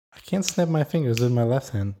can't snap my fingers with my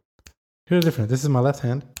left hand. Here's the difference. This is my left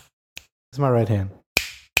hand. This is my right hand.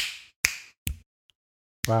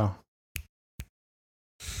 Wow.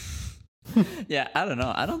 Yeah, I don't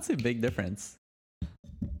know. I don't see a big difference.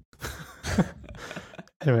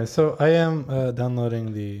 Anyway, so I am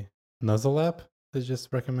downloading the Nuzzle app that's just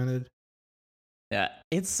recommended. Yeah,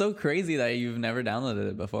 it's so crazy that you've never downloaded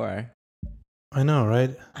it before. I know,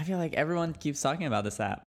 right? I feel like everyone keeps talking about this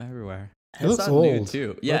app everywhere. It looks not new old.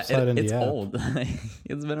 too. Yeah, Website in the it's app. old.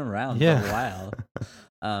 It's been around for Yeah. a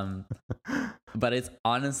while. But it's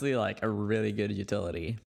honestly like a really good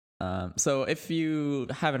utility. So if you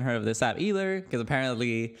haven't heard of this app either, because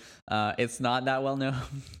apparently it's not that well known,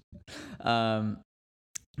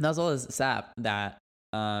 Nuzzle is this app that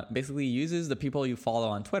basically uses the people you follow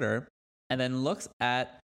on Twitter and then looks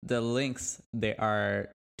at the links they are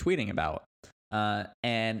tweeting about.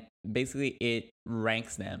 And basically it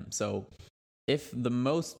ranks them. So if I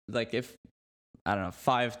don't know,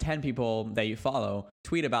 5-10 people that you follow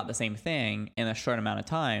tweet about the same thing in a short amount of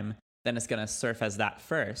time, then it's going to surface that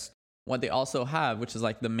first. What they also have, which is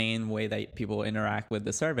like the main way that people interact with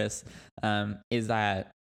the service, is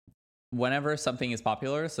that whenever something is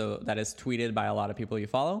popular, so that is tweeted by a lot of people you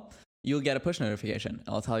follow, you'll get a push notification.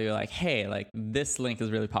 It'll tell you like, hey, like this link is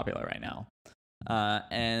really popular right now.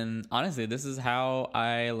 And honestly, this is how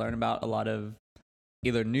I learn about a lot of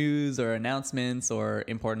either news or announcements or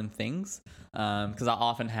important things. Because I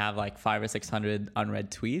often have like 500 or 600 unread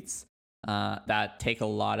tweets that take a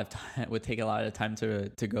lot of time. Would take a lot of time to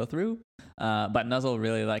go through. But Nuzzle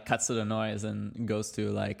really like cuts to the noise and goes to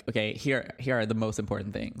like, okay, here are the most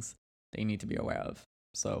important things that you need to be aware of.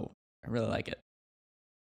 So I really like it.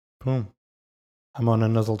 Boom. I'm on a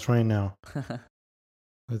Nuzzle train now.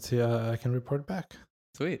 Let's see. I can report back.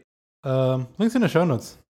 Sweet. Links in the show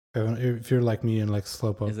notes. If you're like me and like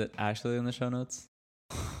Slowpoke. Is it actually in the show notes?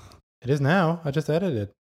 It is now. I just edited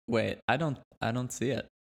it. Wait, I don't see it.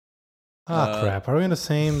 Crap. Are we in the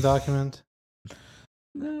same document?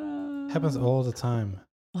 No. Happens all the time.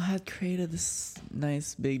 Well, I had created this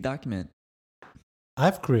nice big document.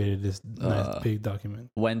 I've created this nice big document.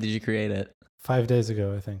 When did you create it? 5 days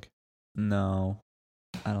ago, I think. No,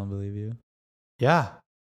 I don't believe you. Yeah.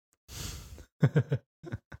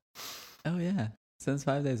 Oh yeah, since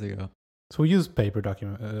 5 days ago. So we use paper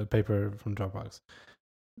from Dropbox.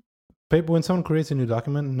 Paper, when someone creates a new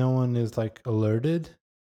document, no one is like alerted,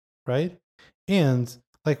 right? And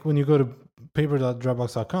like when you go to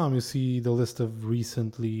paper.dropbox.com, you see the list of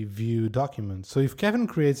recently viewed documents. So if Kevin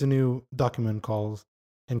creates a new document calls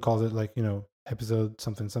it like, episode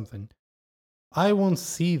something something, I won't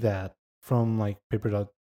see that from like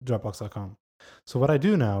paper.dropbox.com. So what I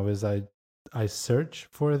do now is I search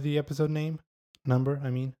for the episode number. I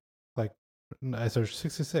mean, like I search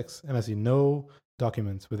 66 and I see no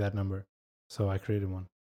documents with that number. So I created one.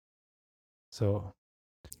 So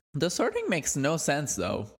the sorting makes no sense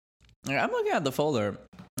though. I'm looking at the folder.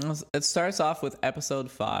 It starts off with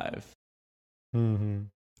episode 5. Mm-hmm.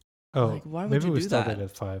 Oh, like, why would maybe you we do started that?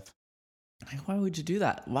 at 5. Like, why would you do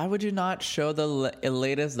that? Why would you not show the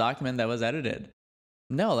latest document that was edited?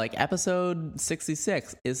 No, like episode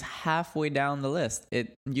 66 is halfway down the list.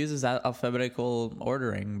 It uses alphabetical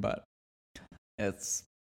ordering, but there's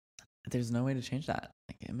no way to change that.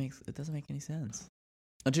 Like, it doesn't make any sense.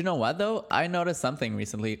 But you know what though? I noticed something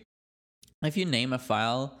recently. If you name a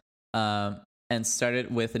file and start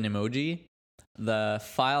it with an emoji, the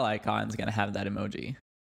file icon is gonna have that emoji.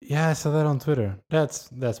 Yeah, I saw that on Twitter. That's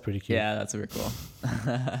pretty cute. Yeah, that's very cool.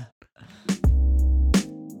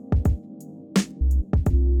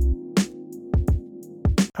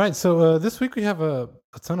 All right, so this week we have a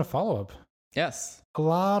ton of follow-up. Yes. A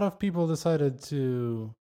lot of people decided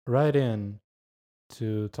to write in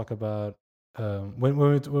to talk about when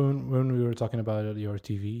we were talking about your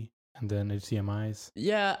TV and then HDMI's.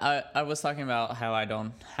 Yeah, I was talking about how I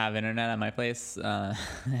don't have internet at my place, but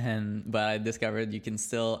I discovered you can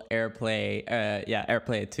still AirPlay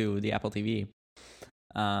it to the Apple TV.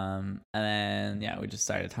 And then we just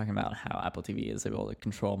started talking about how Apple TV is able to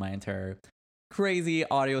control my entire crazy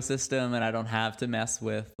audio system, and I don't have to mess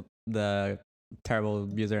with the terrible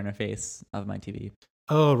user interface of my TV.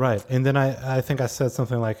 Oh, right. And then I think I said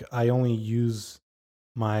something like, I only use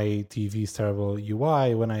my TV's terrible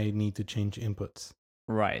UI when I need to change inputs.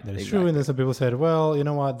 Right. That is true. And then some people said, well, you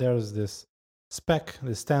know what? There's this spec,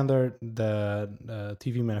 this standard that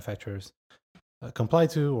TV manufacturers comply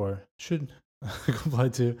to or should comply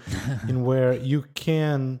to, in where you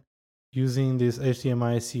can, using this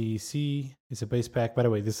HDMI CEC, it's a base pack. By the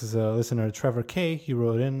way, this is a listener, Trevor K. He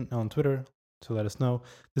wrote in on Twitter. to let us know.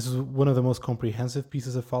 This is one of the most comprehensive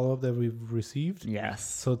pieces of follow-up that we've received. Yes.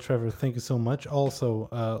 So, Trevor, thank you so much. Also,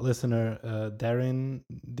 listener Darren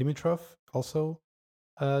Dimitrov also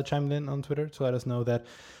chimed in on Twitter to let us know that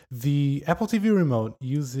the Apple TV remote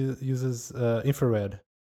uses infrared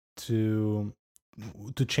to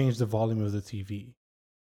change the volume of the TV.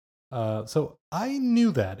 So I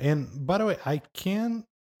knew that, and by the way, I can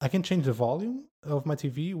change the volume of my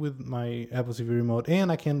TV with my Apple TV remote,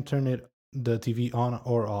 and I can turn the TV on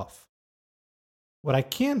or off. What I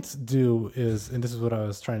can't do is, and this is what I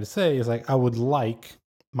was trying to say, is like I would like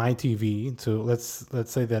my TV to let's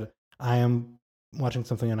say that I am watching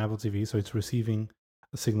something on Apple TV, so it's receiving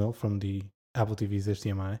a signal from the Apple TV's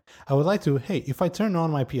HDMI. I would like to, hey, if I turn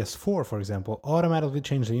on my PS4, for example, automatically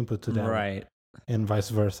change the input to that, Right. and vice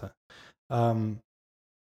versa.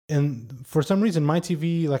 And for some reason, my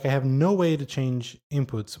TV, like I have no way to change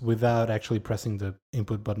inputs without actually pressing the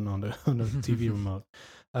input button on the TV remote.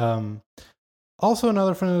 Also,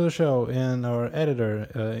 another friend of the show and our editor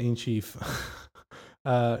in chief,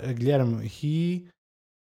 Guillermo, he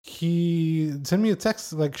sent me a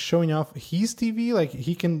text like showing off his TV. Like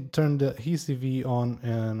he can turn his TV on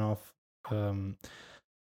and off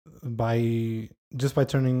by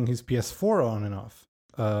turning his PS4 on and off.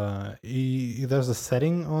 There's a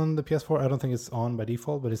setting on the PS4. I don't think it's on by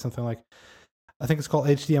default, but it's something like, I think it's called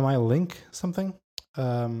HDMI link something.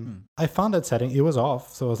 I found that setting. It was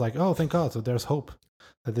off, so I was like, oh, thank God. So there's hope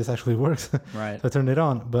that this actually works. Right. I turned it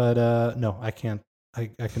on, but no, I can't. I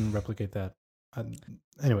can replicate that.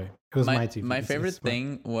 Anyway, it was my TV. My favorite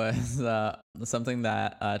thing was something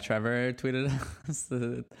that Trevor tweeted us,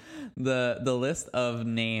 the list of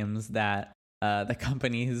names that the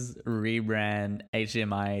companies rebrand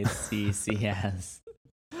HDMI CC as.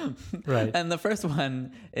 Right. And the first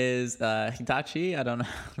one is Hitachi. I don't know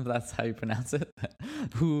if that's how you pronounce it.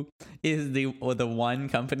 Who is the one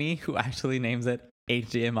company who actually names it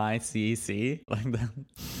HDMI CEC, like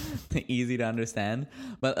the easy to understand.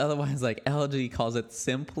 But otherwise, like LG calls it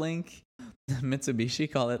SimpLink. Mitsubishi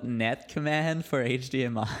call it Net Command for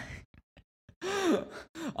HDMI.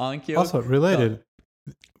 Onkyo. Also related.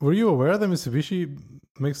 Were you aware that Mitsubishi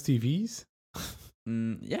makes TVs?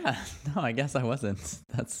 Yeah, no, I guess I wasn't.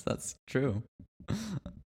 That's true.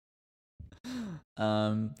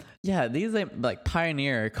 Yeah, these like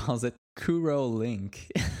Pioneer calls it Kuro Link.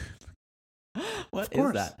 What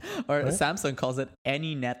is that? Or right? Samsung calls it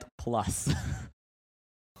AnyNet Plus.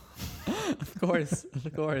 Of course.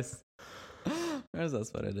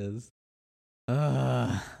 That's what it is. These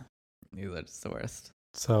are just the worst.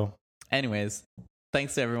 So, anyways,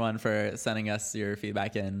 thanks to everyone for sending us your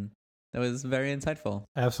feedback in. That was very insightful.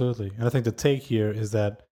 Absolutely. And I think the take here is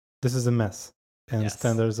that this is a mess. And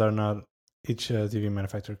standards are not, each TV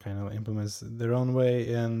manufacturer kind of implements their own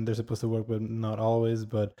way, and they're supposed to work, but not always.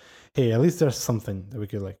 But hey, at least there's something that we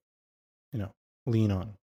could lean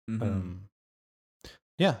on. Mm-hmm.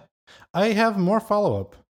 Yeah. I have more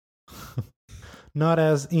follow-up. Not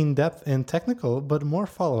as in-depth and technical, but more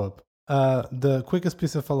follow-up. The quickest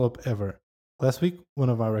piece of follow-up ever. Last week, one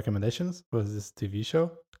of our recommendations was this TV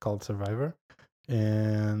show called Survivor.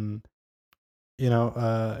 And, it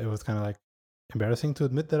was kind of like embarrassing to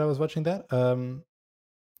admit that I was watching that.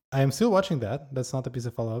 I am still watching that. That's not the piece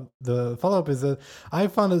of follow-up. The follow-up is that I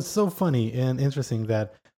found it so funny and interesting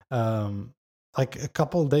that like a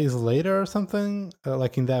couple days later or something,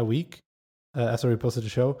 like in that week, after we posted the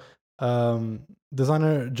show,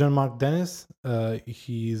 designer Jean-Marc Dennis,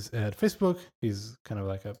 he's at Facebook. He's kind of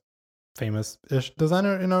like a famous-ish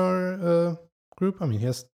designer in our group. I mean, he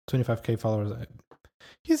has 25K followers.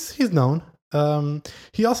 He's known.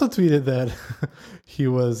 He also tweeted that he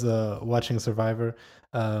was watching Survivor.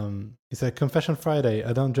 He said, "Confession Friday,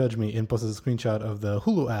 don't judge me," and posted a screenshot of the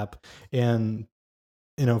Hulu app. And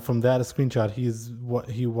from that screenshot,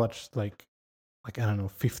 he watched like I don't know,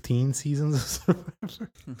 15 seasons of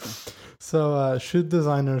Survivor. So should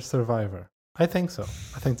designers Survivor? I think so.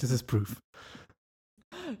 I think this is proof.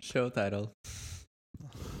 Show title.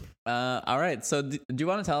 All right. So do you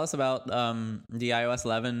want to tell us about the iOS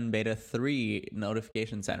 11 Beta 3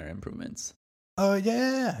 notification center improvements?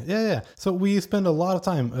 Yeah. So we spend a lot of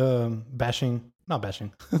time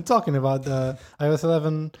talking about iOS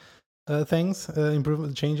 11 things,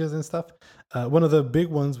 improvement changes and stuff. One of the big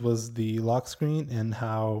ones was the lock screen, and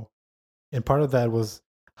part of that was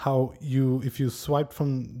how if you swiped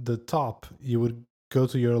from the top, you would go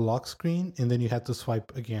to your lock screen, and then you had to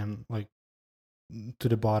swipe again, like to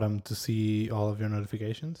the bottom to see all of your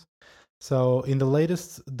notifications. So in the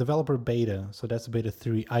latest developer beta, so that's beta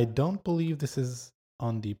 3, I don't believe this is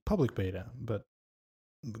on the public beta, but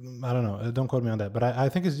I don't know. Don't quote me on that, but I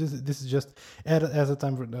think this is just as the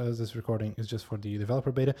time for this recording is just for the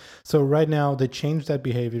developer beta. So right now they changed that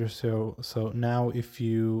behavior. So now if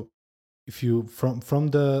you from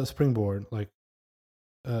the springboard, like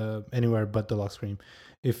anywhere but the lock screen,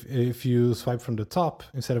 if you swipe from the top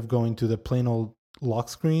instead of going to the plain old lock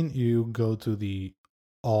screen, you go to the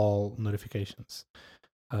all notifications.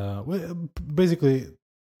 Basically,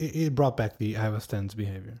 it brought back the iOS 10's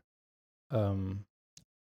behavior.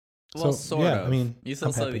 Well, sort of. I mean, you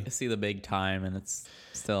still see the big time, and it's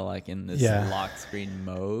still like in this lock screen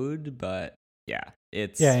mode. But yeah,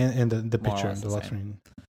 it's and the picture, the lock screen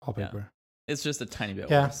wallpaper. Yeah. It's just a tiny bit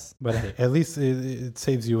worse. But hey, at least it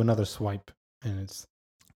saves you another swipe, and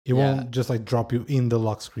it won't just like drop you in the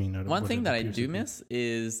lock screen. One thing that I do miss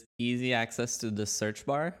is easy access to the search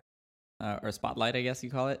bar, or spotlight, I guess you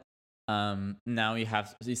call it. Now you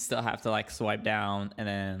still have to like swipe down and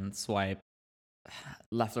then swipe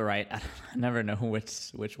left or right. I never know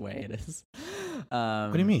which way it is.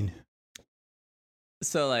 What do you mean?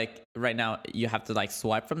 So like right now you have to like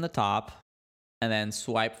swipe from the top and then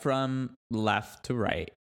swipe from left to right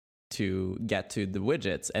to get to the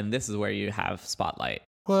widgets, and this is where you have spotlight.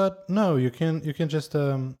 What? No, you can just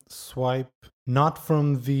swipe not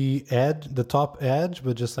from the top edge,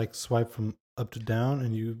 but just like swipe from up to down,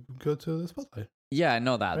 and you go to the spotlight. Yeah, I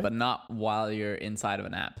know that, right? But not while you're inside of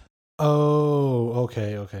an app. Oh,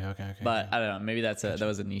 okay. But I don't know. Maybe that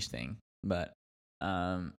was a niche thing. But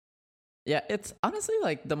yeah, it's honestly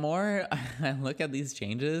like the more I look at these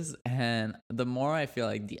changes, and the more I feel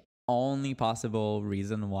like the only possible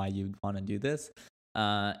reason why you'd want to do this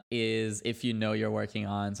is if you know you're working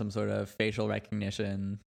on some sort of facial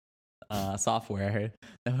recognition software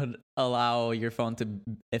that would allow your phone to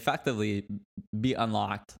effectively be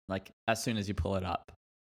unlocked like as soon as you pull it up.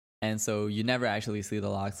 And so you never actually see the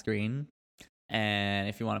lock screen. And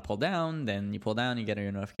if you want to pull down, then you pull down, you get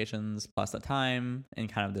your notifications plus the time in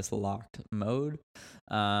kind of this locked mode.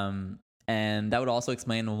 And that would also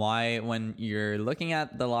explain why when you're looking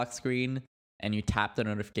at the lock screen and you tap the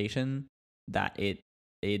notification, that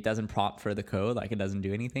it doesn't prompt for the code, like it doesn't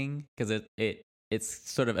do anything, because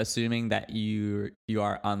it's sort of assuming that you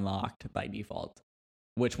are unlocked by default,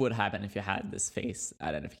 which would happen if you had this face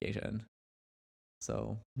identification.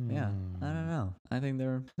 So yeah, I don't know. I think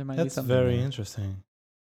there might be something. That's very there. Interesting.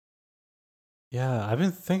 Yeah, I've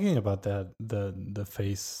been thinking about that. The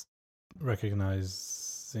face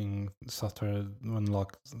recognizing software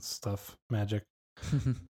unlock stuff magic.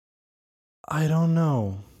 I don't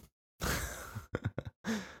know.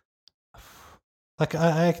 Like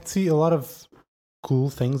I can see a lot of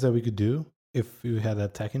cool things that we could do if we had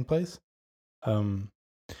that tech in place.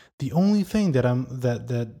 The only thing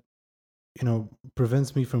that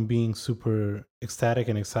prevents me from being super ecstatic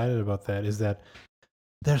and excited about that is that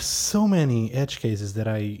there's so many edge cases that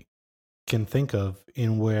I can think of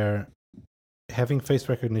in where having face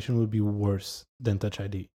recognition would be worse than Touch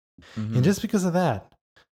ID. Mm-hmm. And just because of that,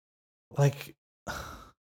 like,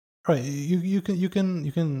 right, you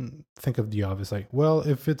can think of the obvious, like, well,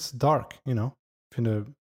 if it's dark, if in a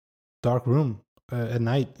dark room at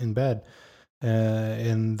night in bed,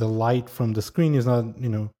 and the light from the screen is not,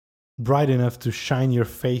 bright enough to shine your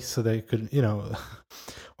face so that it could,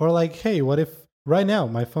 or like, hey, what if right now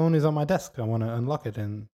my phone is on my desk, I want to unlock it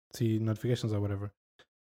and see notifications or whatever,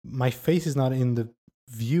 my face is not in the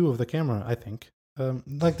view of the camera. I think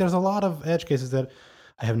like there's a lot of edge cases that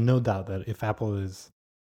I have no doubt that if Apple is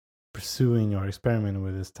pursuing or experimenting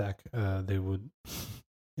with this tech, they would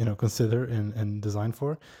consider and design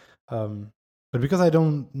for, but because I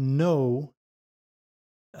don't know,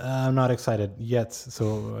 I'm not excited yet,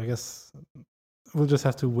 so I guess we'll just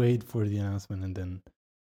have to wait for the announcement and then,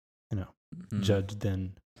 judge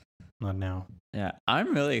then, not now. Yeah,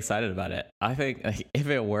 I'm really excited about it. I think if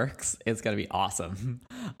it works, it's going to be awesome.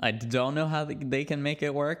 I don't know how they can make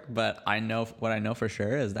it work, but I know for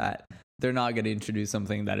sure is that they're not going to introduce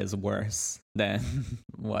something that is worse than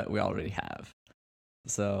what we already have.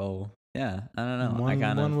 So, yeah, I don't know.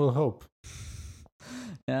 One will hope.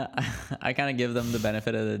 Yeah, I kind of give them the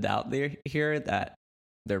benefit of the doubt here that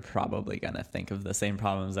they're probably going to think of the same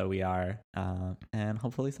problems that we are and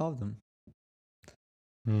hopefully solve them.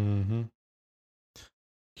 Mm-hmm.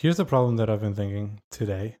 Here's a problem that I've been thinking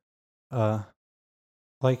today. At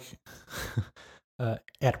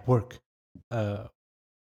work.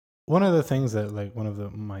 One of the things that, like, one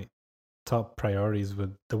of my top priorities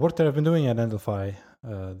with the work that I've been doing at Endify,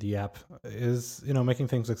 the app, is making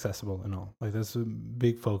things accessible and all. Like, that's a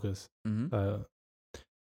big focus. Mm-hmm.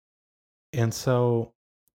 And so,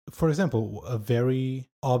 for example, a very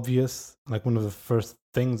obvious, like one of the first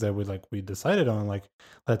things that we decided on, like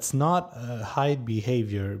let's not hide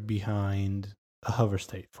behavior behind a hover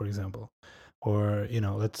state, for example, or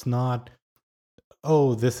let's not,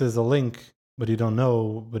 oh, this is a link but you don't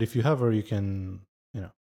know, but if you hover you can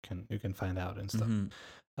you can find out and stuff.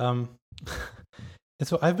 And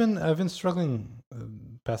so I've been struggling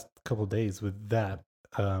past couple days with that.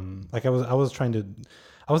 Like I was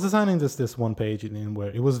designing this one page in where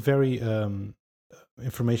it was very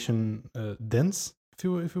information dense,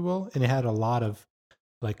 if you will, and it had a lot of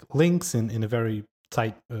like links in a very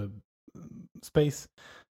tight space.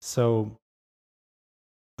 So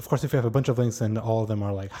of course, if you have a bunch of links and all of them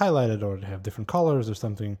are like highlighted or they have different colors or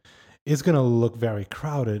something, it's gonna look very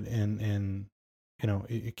crowded and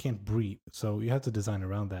it can't breathe. So you have to design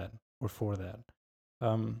around that or for that.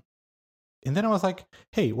 And then I was like,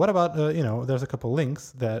 hey, what about there's a couple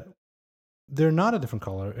links that they're not a different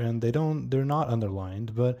color and they're not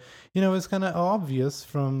underlined, but it's kind of obvious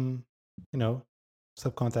from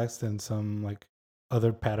subcontext and some like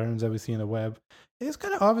other patterns that we see in the web. It's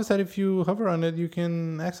kind of obvious that if you hover on it you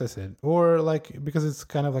can access it, or like because it's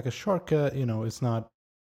kind of like a shortcut. It's not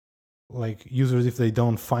like users, if they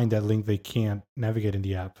don't find that link they can't navigate in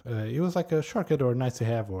the app. It was like a shortcut or nice to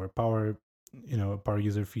have or power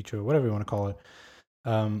user feature, whatever you want to call it.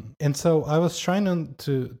 And so I was trying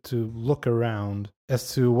to look around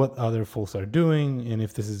as to what other folks are doing and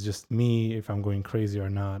if this is just me, if I'm going crazy or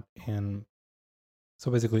not. And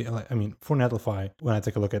so basically, I mean, for Netlify, when I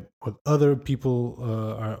take a look at what other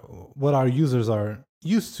people what our users are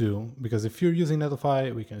used to, because if you're using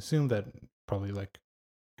Netlify, we can assume that probably like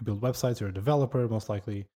you build websites, you're a developer, most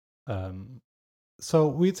likely. So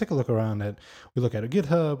we take a look around at, we look at a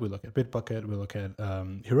GitHub, we look at Bitbucket, we look at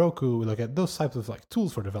Heroku, we look at those types of like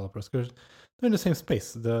tools for developers because they're in the same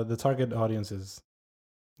space. The target audience is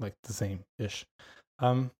like the same-ish.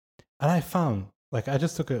 And I found, like, I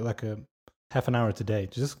just took a half an hour today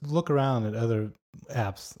to just look around at other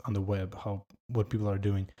apps on the web, what people are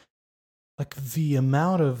doing. Like the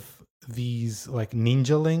amount of these like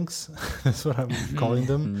ninja links, that's what I'm calling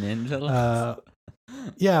them. Ninja links.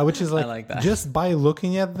 Yeah, which is like, I like that. just by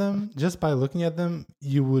looking at them,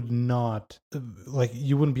 you would not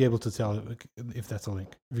you wouldn't be able to tell if that's a link,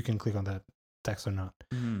 if you can click on that text or not.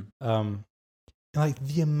 Like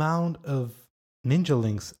the amount of ninja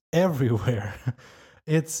links everywhere,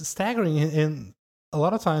 it's staggering. And a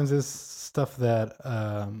lot of times it's stuff that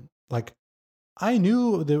like I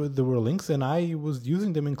knew there were links and I was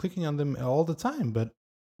using them and clicking on them all the time, but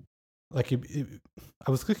like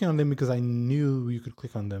I was clicking on them because I knew you could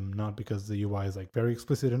click on them, not because the UI is like very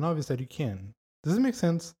explicit and obvious that you can. Does it make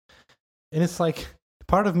sense? And it's like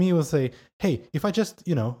part of me will say, hey, if I just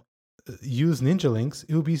use ninja links,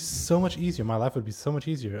 it would be so much easier. My life would be so much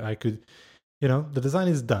easier. I could, the design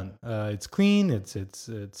is done. It's clean.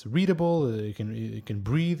 It's readable. It can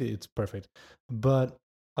breathe. It's perfect. But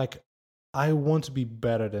like, I want to be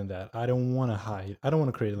better than that. I don't want to hide. I don't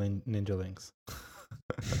want to create ninja links.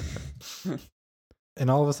 And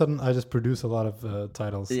all of a sudden I just produce a lot of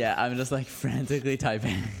titles. Yeah, I'm just like frantically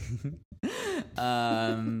typing.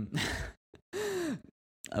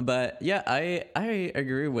 But yeah, I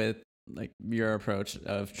agree with like your approach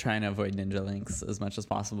of trying to avoid ninja links as much as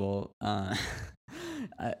possible.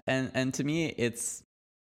 And to me it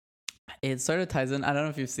sort of ties in. I don't know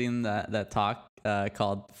if you've seen that talk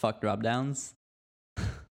called Fuck Dropdowns.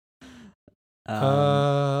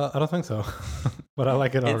 I don't think so. But I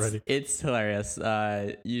like it already. It's hilarious.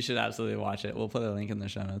 You should absolutely watch it. We'll put a link in the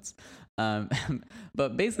show notes.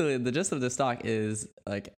 But basically the gist of this talk is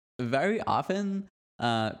like very often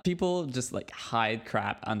people just like hide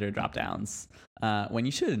crap under dropdowns when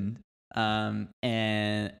you shouldn't. And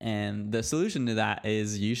the solution to that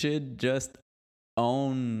is you should just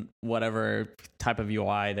own whatever type of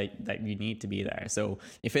UI that you need to be there. So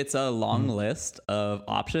if it's a long list of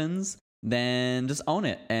options, then just own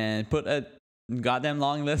it and put a goddamn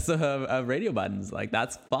long list of radio buttons. Like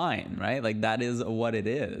that's fine, right? Like that is what it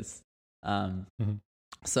is.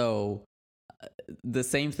 So the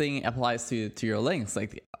same thing applies to your links.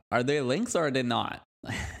 Like, are they links or are they not?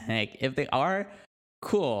 Like if they are,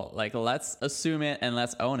 cool. Like let's assume it and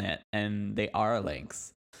let's own it. And they are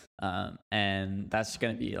links. And that's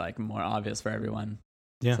going to be like more obvious for everyone.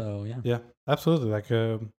 Yeah. So yeah, absolutely. Like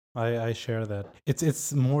I share that.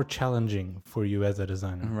 It's more challenging for you as a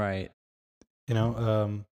designer, right?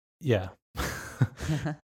 Yeah.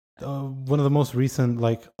 One of the most recent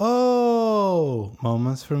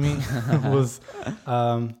moments for me was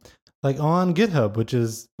like on GitHub, which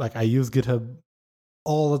is like I use GitHub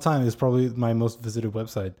all the time. It's probably my most visited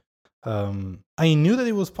website. I knew that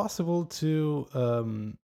it was possible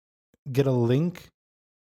to get a link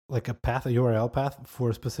like a path, a URL path for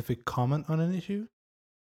a specific comment on an issue,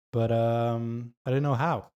 but I didn't know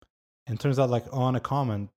how. And it turns out, like on a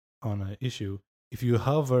comment on an issue, if you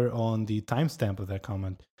hover on the timestamp of that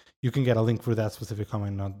comment, you can get a link for that specific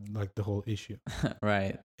comment, not like the whole issue.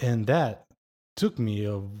 Right. And that took me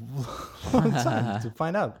a long time to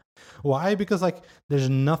find out. Why? Because like there's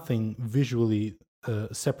nothing visually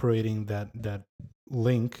separating that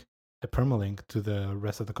link, a permalink, to the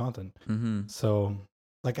rest of the content. Mm-hmm. So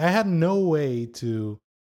like I had no way to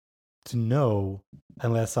know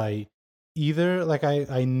unless I either like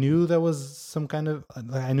I knew there was some kind of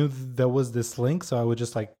like, I knew there was this link, so I would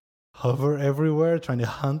just like hover everywhere trying to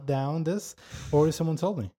hunt down this, or if someone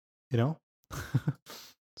told me, you know.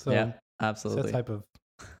 So yeah, it's absolutely. that type of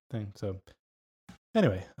thing. So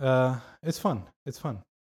anyway, it's fun. It's fun.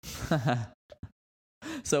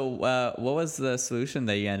 So what was the solution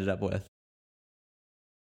that you ended up with?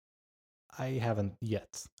 I haven't yet.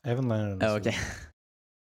 I haven't landed on Oh, this.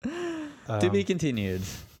 okay. To be continued.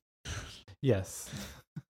 Yes.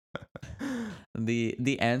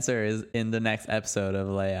 The answer is in the next episode of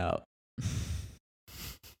Layout.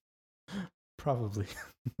 Probably.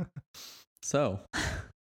 So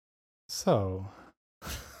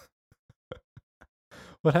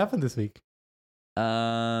what happened this week?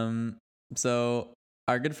 So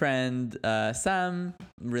our good friend Sam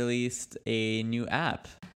released a new app,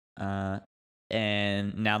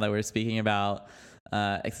 and now that we're speaking about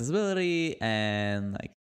accessibility and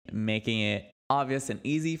like making it obvious and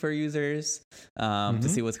easy for users to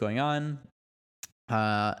see what's going on,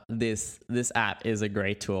 this app is a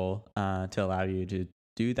great tool to allow you to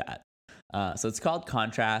do that. So it's called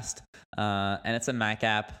Contrast, and it's a Mac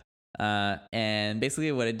app. And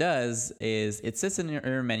basically what it does is it sits in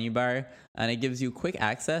your menu bar and it gives you quick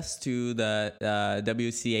access to the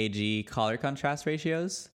WCAG color contrast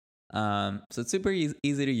ratios. So it's super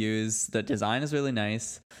easy to use. The design is really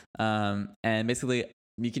nice. And basically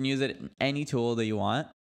you can use it in any tool that you want.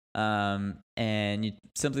 And you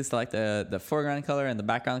simply select the foreground color and the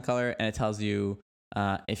background color, and it tells you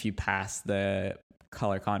if you pass the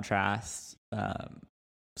color contrast,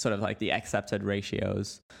 sort of like the accepted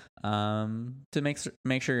ratios, to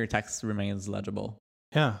make sure your text remains legible.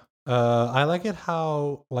 Yeah. I like it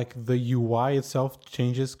how like the UI itself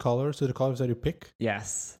changes colors to the colors that you pick.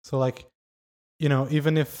 Yes. So like, you know,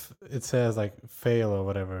 even if it says like fail or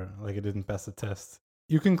whatever, like it didn't pass the test,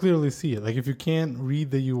 you can clearly see it. Like if you can't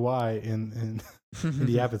read the UI in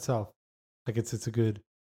the app itself, like it's a good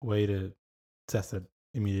way to test it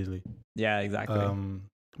immediately. Yeah, exactly.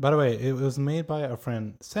 By the way, it was made by our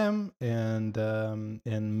friend Sam and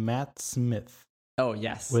Matt Smith. Oh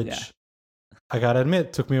yes, which I gotta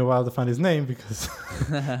admit took me a while to find his name because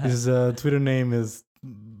his Twitter name is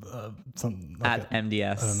something like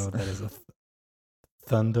 @MDS. I don't know what that is.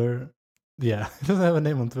 Thunder. Yeah, he doesn't have a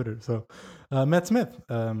name on Twitter. So Matt Smith.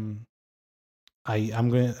 I'm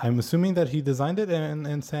assuming that he designed it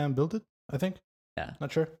and Sam built it. I think. Yeah.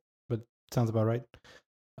 Not sure, but sounds about right.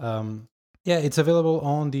 Yeah, it's available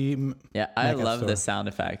on the I love the sound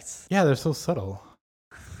effects. Yeah, they're so subtle.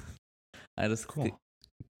 I just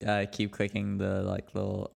keep clicking the like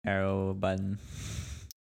little arrow button.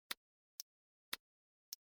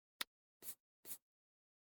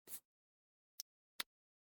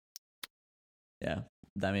 Yeah,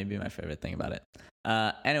 that may be my favorite thing about it.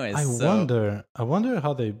 Anyways, I wonder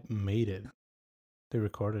how they made it. They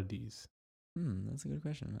recorded these. That's a good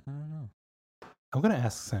question. I don't know. I'm gonna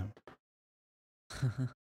ask Sam.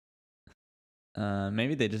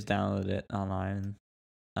 Maybe they just downloaded it online.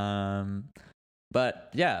 But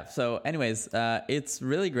yeah, so anyways, it's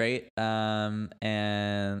really great.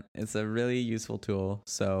 And it's a really useful tool.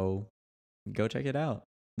 So go check it out.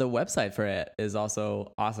 The website for it is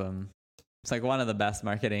also awesome. It's like one of the best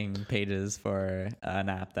marketing pages for an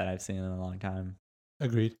app that I've seen in a long time.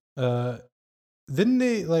 Agreed. Didn't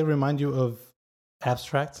they like remind you of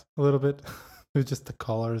Abstract a little bit? With just the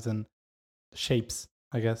colors and shapes,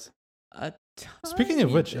 I guess. Speaking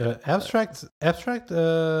of which, Abstract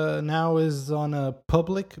now is on a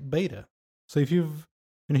public beta. So if you've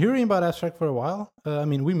been hearing about Abstract for a while, I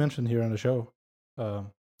mean, we mentioned here on the show a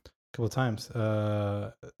couple of times.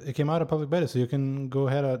 It came out of public beta, so you can go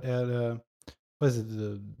ahead at what is it,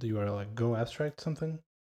 the URL, like Go Abstract something?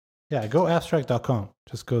 Yeah, goabstract.com.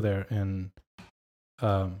 Just go there and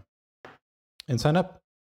sign up.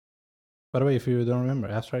 By the way, if you don't remember,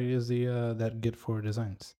 Abstract is the that Git for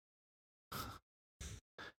designs.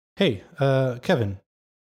 Hey, Kevin.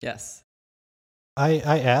 Yes. I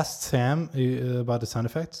asked Sam about the sound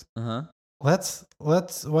effects. Let's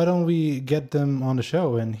why don't we get them on the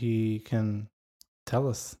show and he can tell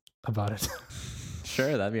us about it?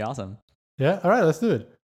 Sure, that'd be awesome. Yeah. All right, let's do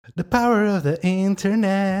it. The power of the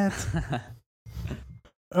internet.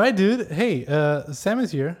 All right, dude. Hey, Sam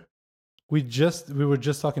is here. We were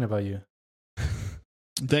just talking about you.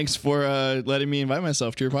 Thanks for letting me invite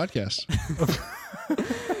myself to your podcast.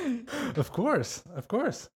 Of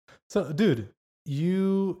course. So, dude,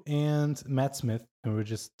 you and Matt Smith, and we were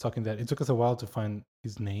just talking that it took us a while to find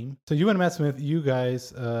his name. So you and Matt Smith, you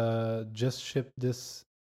guys just shipped this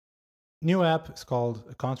new app. It's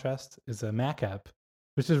called Contrast. It's a Mac app,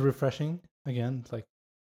 which is refreshing. Again, it's like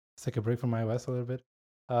a break from iOS a little bit.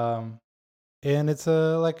 And it's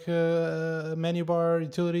like a menu bar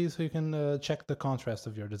utility, so you can check the contrast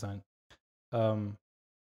of your design. How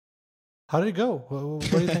did it go? What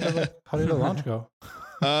do you think of it? How did the launch go?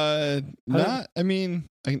 I mean,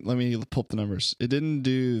 let me pull up the numbers. It didn't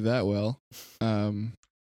do that well.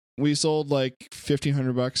 We sold like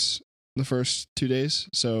 $1,500 the first 2 days,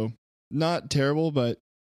 so not terrible. But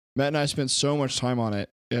Matt and I spent so much time on it.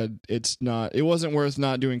 It wasn't worth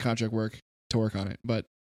not doing contract work to work on it. But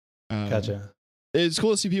Gotcha. It's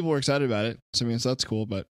cool to see people were excited about it. So I mean, that's cool.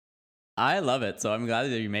 But I love it, so I'm glad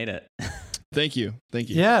that you made it. Thank you.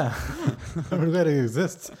 Yeah, I'm glad it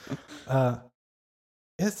exists. That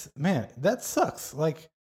sucks. Like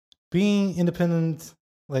being independent,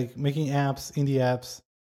 like making apps, indie apps.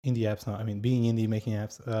 No, I mean being indie, making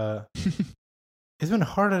apps. It's been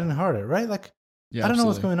harder and harder, right? Like yeah, I don't know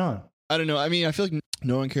what's absolutely. going on. I don't know. I mean, I feel like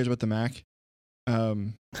no one cares about the Mac.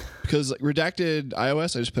 Because like redacted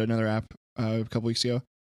iOS, I just put another app a couple weeks ago.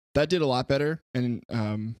 That did a lot better, and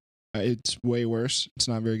it's way worse. It's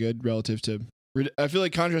not very good relative to. I feel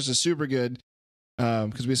like Contrast is super good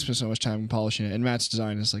because we spent so much time polishing it, and Matt's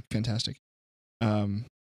design is like fantastic.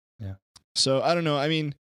 Yeah. So I don't know. I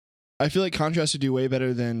mean, I feel like Contrast would do way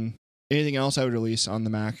better than anything else I would release on the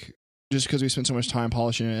Mac, just because we spent so much time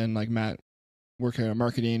polishing it, and like Matt working on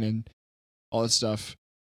marketing and all that stuff.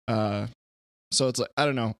 So it's like, I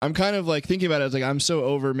don't know. I'm kind of like thinking about it as like I'm so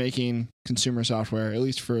over making consumer software, at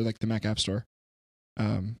least for like the Mac App Store.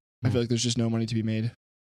 I feel like there's just no money to be made.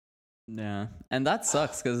 Yeah, and that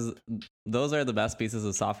sucks because those are the best pieces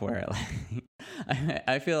of software.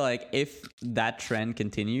 I feel like if that trend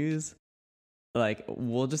continues, like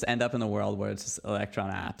we'll just end up in a world where it's just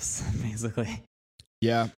Electron apps, basically.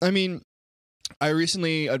 Yeah, I mean, I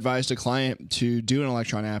recently advised a client to do an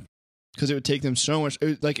Electron app because it would take them so much.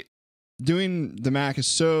 Like doing the Mac is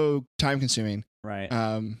so time consuming. Right.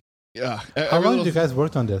 Yeah. How long did you guys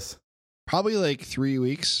work on this? Probably like 3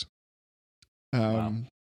 weeks. Wow.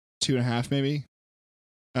 2.5 maybe.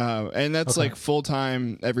 And that's like full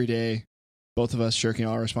time every day. Both of us shirking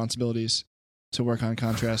all our responsibilities to work on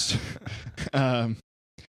Contrast.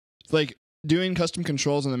 Like doing custom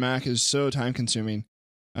controls on the Mac is so time consuming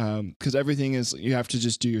because everything is you have to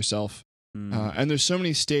just do yourself. And there's so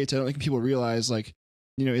many states I don't think people realize, like,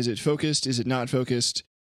 you know, is it focused? Is it not focused?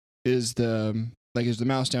 Is the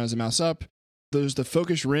mouse down? Is the mouse up? There's the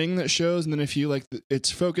focus ring that shows, and then if you like it's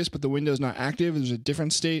focused but the window's not active, there's a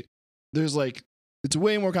different state. There's like it's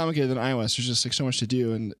way more complicated than iOS. There's just like so much to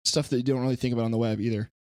do and stuff that you don't really think about on the web either.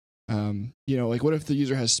 You know, like what if the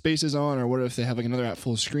user has spaces on, or what if they have like another app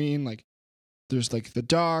full screen? Like there's like the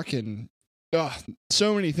dock and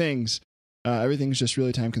so many things. Everything's just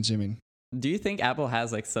really time consuming. Do you think Apple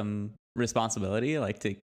has like some responsibility, like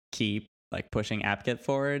to keep like pushing AppKit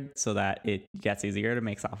forward so that it gets easier to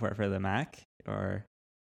make software for the Mac, or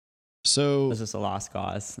so it's just a lost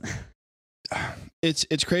cause?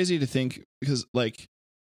 It's crazy to think because like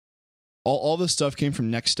all this stuff came from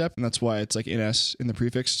Next Step, and that's why it's like NS in the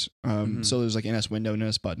prefix. So there's like NS window,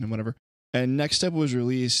 NS button, and whatever. And Next Step was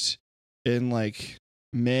released in like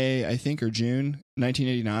May, I think, or June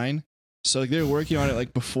 1989. So like they were working on it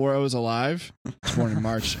like before I was alive. I was born in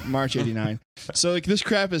March 89. So like this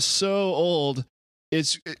crap is so old.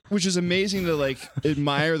 Which is amazing to like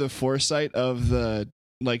admire the foresight of the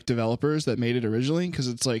like developers that made it originally, because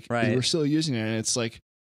it's like we're still using it and it's like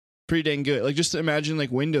pretty dang good. Like just imagine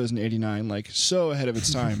like Windows in 89, like so ahead of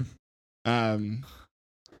its time.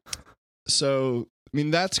 So I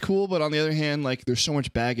mean that's cool, but on the other hand, like there's so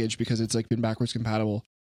much baggage because it's like been backwards compatible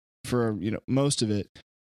for, you know, most of it.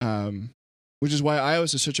 Which is why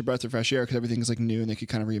iOS is such a breath of fresh air, because everything's like new and they could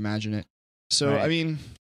kind of reimagine it. So I mean,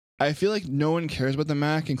 I feel like no one cares about the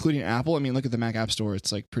Mac, including Apple. I mean, look at the Mac App Store;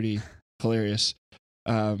 it's like pretty hilarious.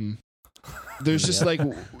 There's just like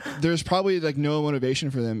there's probably like no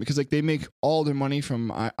motivation for them because like they make all their money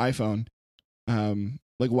from iPhone.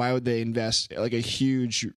 Like why would they invest like a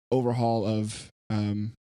huge overhaul of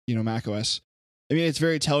you know, Mac OS? I mean, it's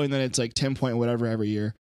very telling that it's like 10 point whatever every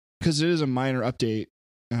year, because it is a minor update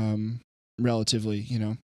relatively, you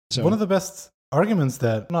know. So one of the best arguments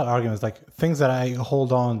that, not arguments, like things that I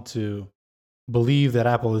hold on to believe that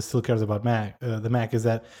Apple still cares about the Mac is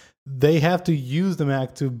that they have to use the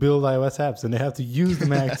Mac to build iOS apps, and they have to use the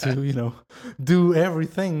Mac to, do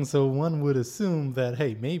everything. So one would assume that,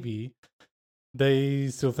 hey, maybe they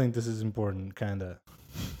still think this is important, kind of,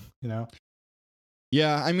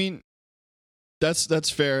 Yeah, I mean, that's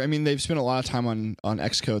fair. I mean, they've spent a lot of time on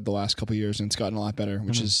Xcode the last couple of years, and it's gotten a lot better,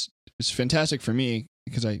 which is fantastic for me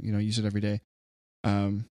because I use it every day.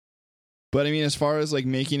 But I mean, as far as like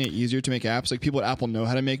making it easier to make apps, like people at Apple know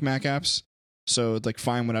how to make Mac apps, so it's like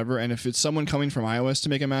fine, whatever. And if it's someone coming from iOS to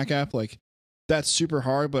make a Mac app, like that's super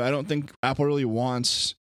hard. But I don't think Apple really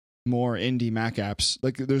wants more indie Mac apps.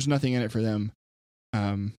 Like there's nothing in it for them.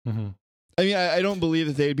 I mean, I don't believe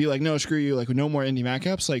that they'd be like, no, screw you, like no more indie Mac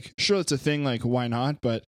apps. Like, sure, it's a thing, like why not?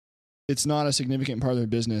 But it's not a significant part of their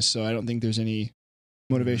business, so I don't think there's any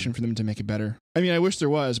motivation for them to make it better. I mean, I wish there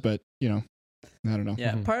was, but I don't know.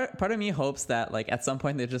 Yeah, part of me hopes that like at some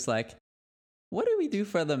point they're just like, what do we do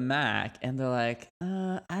for the Mac? And they're like,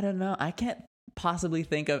 I don't know. I can't possibly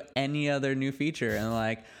think of any other new feature. And they're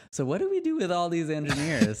like, so what do we do with all these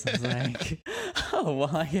engineers? It's like, oh,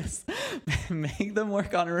 well, I guess make them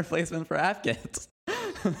work on a replacement for AppKit.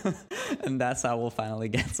 And that's how we'll finally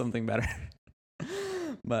get something better.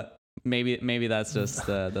 But maybe that's just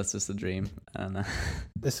a dream. I don't know.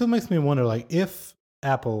 It still makes me wonder, like, if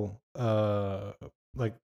Apple,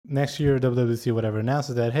 like next year WWDC or whatever,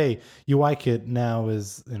 announces that, hey, UIKit now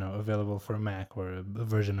is available for a Mac or a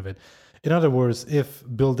version of it. In other words, if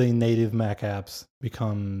building native Mac apps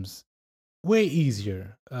becomes way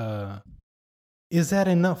easier, is that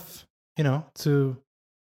enough? To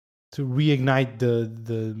reignite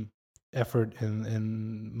the effort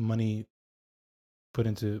and money put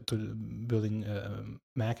into building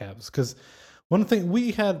Mac apps? Because one thing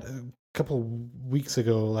we had couple weeks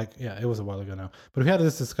ago, it was a while ago now, but we had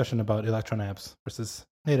this discussion about Electron apps versus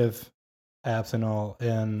native apps and all,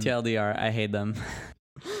 and TLDR, I hate them.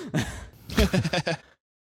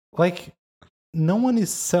 Like, no one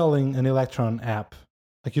is selling an Electron app.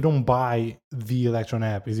 Like, you don't buy the Electron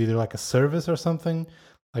app. It's either like a service or something,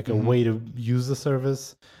 like a way to use the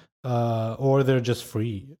service, or they're just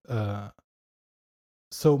free.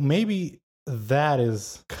 So maybe that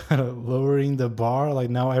is kind of lowering the bar. Like,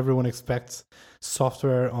 now everyone expects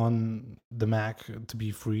software on the Mac to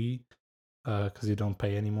be free because you don't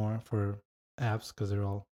pay anymore for apps because they're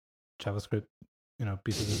all JavaScript,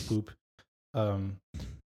 pieces of poop.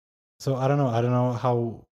 So I don't know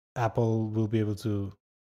how Apple will be able to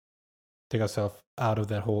take ourselves out of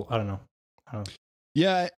that whole. I don't know.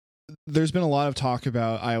 Yeah, there's been a lot of talk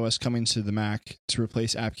about iOS coming to the Mac to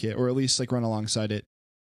replace AppKit, or at least like run alongside it.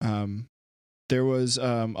 There was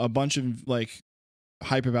a bunch of like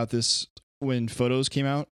hype about this when Photos came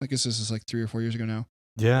out. I guess this is like 3 or 4 years ago now.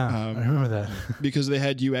 Yeah, I remember that. Because they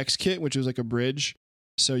had UXKit, which was like a bridge,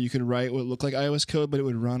 so you could write what looked like iOS code, but it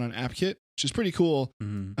would run on AppKit, which is pretty cool.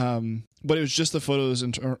 But it was just the Photos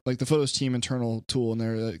like the Photos team internal tool, and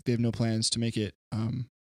they have no plans to make it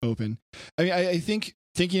open. I mean, I think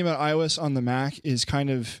thinking about iOS on the Mac is kind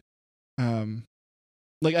of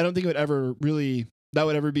like, I don't think it would ever really. That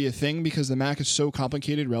would ever be a thing because the Mac is so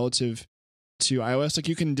complicated relative to iOS. Like,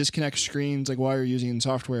 you can disconnect screens like while you're using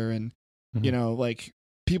software, and like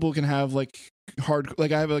people can have like I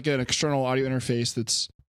have like an external audio interface that's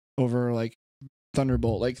over like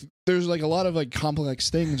Thunderbolt. Like, there's like a lot of like complex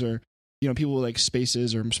things, or people with like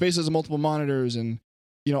spaces and multiple monitors, and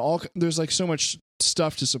there's like so much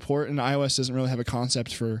stuff to support, and iOS doesn't really have a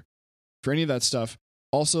concept for any of that stuff.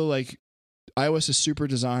 Also, like, iOS is super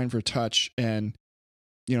designed for touch, and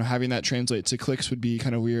having that translate to clicks would be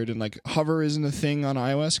kind of weird. And like, hover isn't a thing on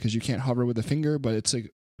iOS because you can't hover with a finger, but it's like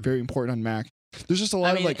very important on Mac. There's just a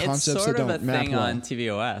lot of like concepts that don't map well. It's sort of a thing on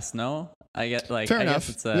tvOS, no? I get like, fair I enough.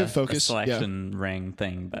 guess it's a selection ring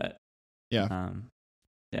thing, but yeah.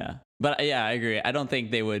 Yeah. But yeah, I agree. I don't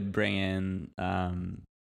think they would bring in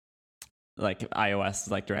like iOS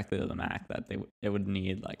like directly to the Mac. That it would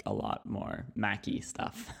need like a lot more Mac-y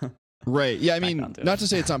stuff. Right. Yeah, I mean, not to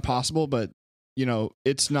say it's not possible, but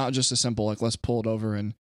it's not just a simple like, let's pull it over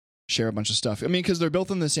and share a bunch of stuff. I mean, because they're built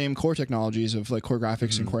on the same core technologies of like core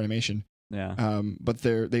graphics and core animation. Yeah. But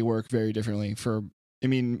they work very differently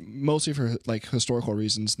mostly for like historical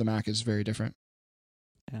reasons. The Mac is very different.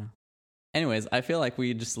 Yeah. Anyways, I feel like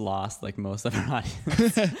we just lost like most of our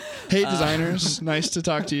audience. Hey, designers, nice to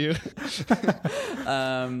talk to you.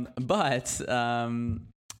 But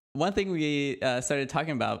one thing we started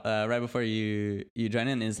talking about right before you joined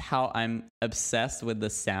in is how I'm obsessed with the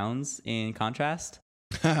sounds in Contrast.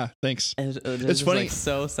 Thanks. It's funny, like,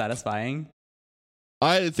 so satisfying.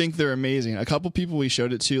 I think they're amazing. A couple people we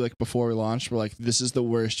showed it to like before we launched were like, "This is the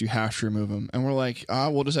worst. You have to remove them." And we're like,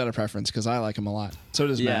 we'll just add a preference because I like them a lot. So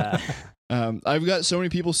does Matt. I've got so many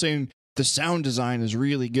people saying the sound design is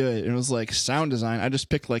really good, and it was like, sound design. I just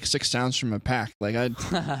picked like 6 sounds from a pack. Like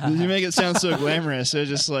you make it sound so glamorous. It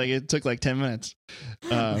just like it took like 10 minutes.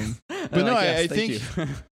 But no, I think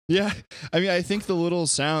yeah. I mean, I think the little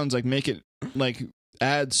sounds like make it like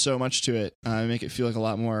add so much to it. Make it feel like a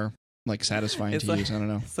lot more like satisfying to use. I don't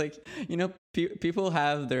know. It's like, people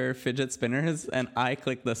have their fidget spinners, and I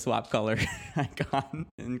click the swap color icon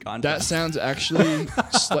in contrast. That sounds actually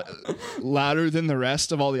louder than the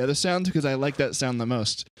rest of all the other sounds because I like that sound the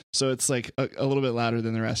most. So it's like a little bit louder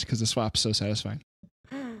than the rest because the swap's so satisfying.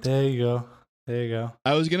 There you go. There you go.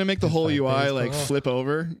 I was gonna make the whole UI like cool. flip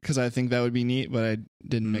over because I think that would be neat, but I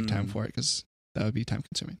didn't make time for it because that would be time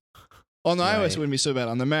consuming. On the iOS, it wouldn't be so bad.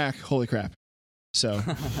 On the Mac, holy crap. So,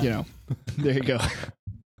 there you go.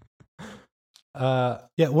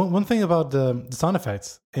 Yeah, one thing about the sound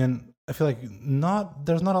effects, and I feel like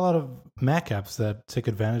there's not a lot of Mac apps that take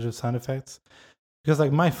advantage of sound effects because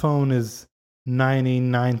like my phone is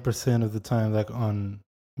 99% of the time like on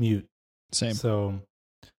mute. Same. So,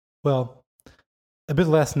 well, a bit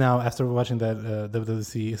less now after watching that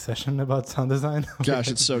WWDC session about sound design. Gosh,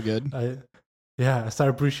 it's so good. I start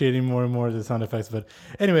appreciating more and more the sound effects. But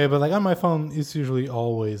anyway, like on my phone, it's usually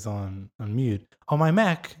always on mute. On my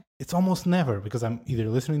Mac, it's almost never because I'm either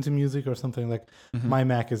listening to music or something. Like my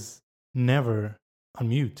Mac is never on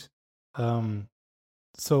mute.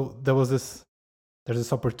 So there's this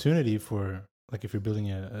opportunity for like if you're building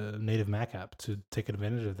a native Mac app to take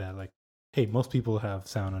advantage of that. Like, hey, most people have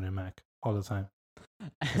sound on their Mac all the time.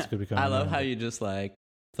 I love how you just like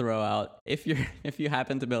throw out if you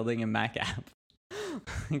happen to building a Mac app.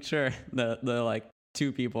 Like sure, the like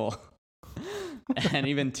 2 people, and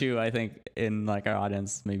even 2, I think in like our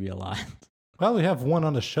audience maybe a lot. Well, we have one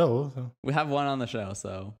on the show. So. We have one on the show,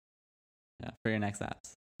 so yeah, for your next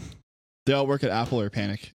apps. They all work at Apple or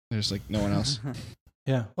Panic. There's like no one else.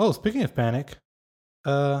 Yeah. Oh, speaking of Panic,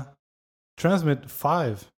 Transmit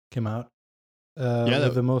 5 came out.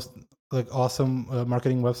 The most like awesome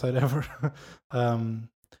marketing website ever.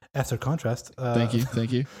 After Contrast.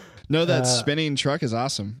 Thank you. No, that spinning truck is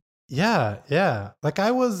awesome. Yeah. Like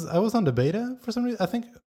I was on the beta for some reason. I think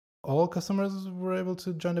all customers were able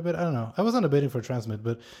to join the beta. I don't know. I was on the beta for Transmit,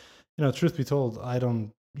 but truth be told, I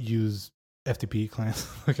don't use FTP clients.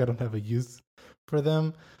 Like I don't have a use for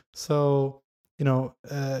them. So,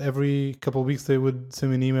 every couple of weeks they would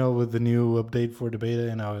send me an email with the new update for the beta,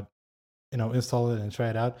 and I would install it and try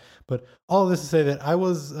it out. But all of this to say that I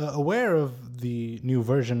was aware of the new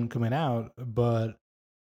version coming out, but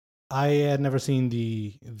I had never seen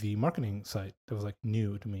the marketing site that was like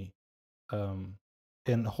new to me.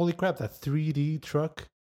 And holy crap, that 3D truck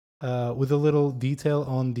with a little detail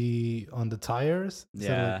on the tires.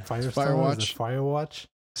 Yeah, like Firewatch.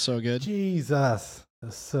 So good. Jesus,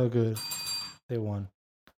 that's so good. They won.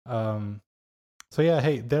 So yeah,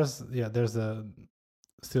 hey, there's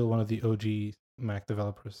still one of the OG Mac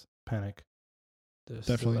developers, Panic. They're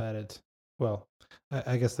Definitely. still at it. Well,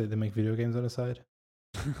 I guess they make video games on the side.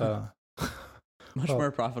 Much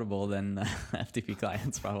more profitable than FTP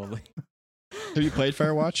clients, probably. Have you played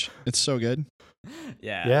Firewatch? It's so good.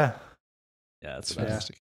 Yeah, it's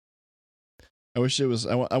fantastic. I wish it was.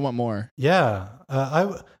 I want more. Yeah,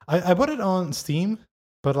 I bought it on Steam,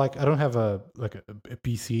 but like I don't have a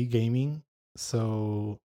PC gaming,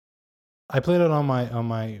 so I played it on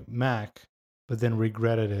my Mac, but then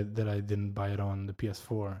regretted it that I didn't buy it on the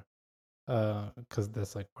PS4, because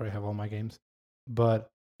that's like where I have all my games. But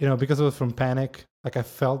because it was from Panic, like I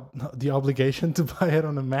felt the obligation to buy it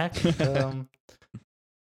on a Mac. But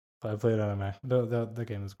I played it on a Mac. The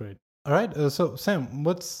game is great. All right, so Sam,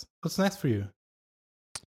 what's next for you?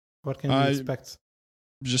 What can we expect?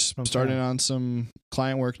 Just starting on some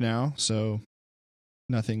client work now, so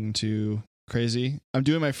nothing too crazy. I'm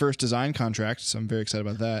doing my first design contract, so I'm very excited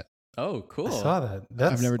about that. Oh, cool! I saw that.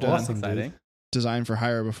 I've never done awesome, exciting. Design for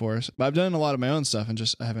hire before, but I've done a lot of my own stuff and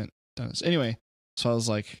I haven't done this anyway. So I was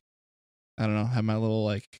like, I don't know, have my little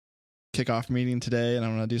like kickoff meeting today, and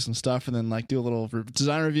I'm gonna do some stuff, and then like do a little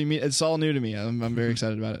design review meet. It's all new to me. I'm very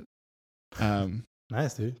excited about it.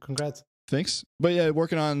 Nice, dude. Congrats. Thanks. But yeah,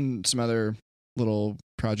 working on some other little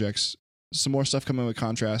projects, some more stuff coming with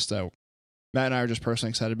Contrast that Matt and I are just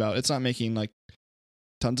personally excited about. It's not making like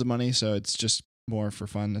tons of money, so it's just more for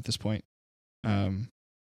fun at this point. And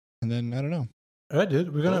then I don't know. All right,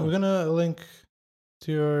 dude. We're gonna link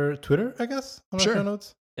to your Twitter, I guess, on our show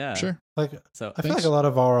notes. Yeah, sure. Like, so I feel like a lot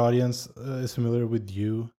of our audience is familiar with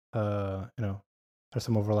you. there's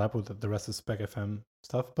some overlap with the rest of Spec FM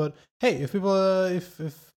stuff. But hey, if people if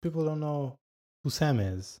people don't know who Sam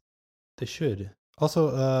is, they should. Also,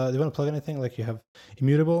 do you want to plug anything? Like you have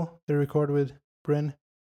Immutable to record with Bryn.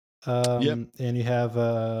 Yep. And you have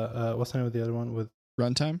what's the name of the other one with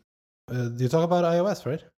Runtime. you talk about iOS,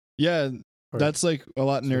 right? Yeah, Or- that's like a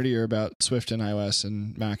lot nerdier about Swift and iOS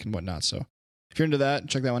and Mac and whatnot. So if you're into that,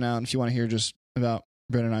 check that one out. If you want to hear just about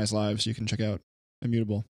Brent and I's lives, you can check out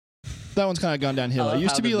Immutable. That one's kind of gone downhill. I love It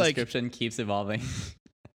used how to be the like, description keeps evolving.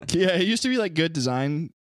 yeah, it used to be like good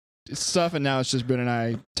design stuff, and now it's just Brent and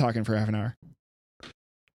I talking for half an hour.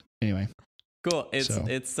 Anyway, Cool. It's So-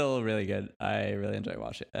 it's still really good. I really enjoy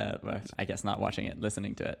watching. Well, I guess not watching it,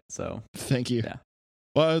 listening to it. So thank you. Yeah.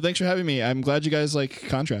 Well, thanks for having me. I'm glad you guys like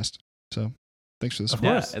Contrast. So thanks for this. Of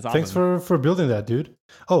Yeah, course. it's Thanks awesome. for building that, dude.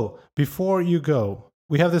 Oh, before you go,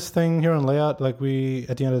 we have this thing here on Layout. Like we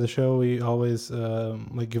at the end of the show, we always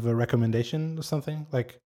like give a recommendation of something,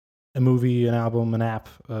 like a movie, an album, an app,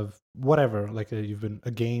 of whatever. Like you've been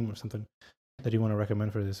a game or something that you want to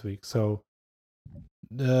recommend for this week. So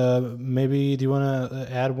maybe do you want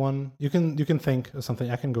to add one? You can think of something.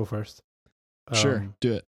 I can go first. Sure,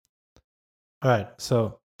 do it. All right.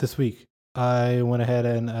 So this week I went ahead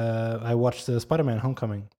and I watched the Spider-Man: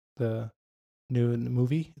 Homecoming, the new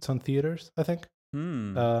movie. It's on theaters, I think.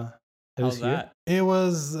 Hmm. It was How's here. that? It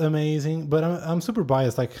was amazing, but I'm super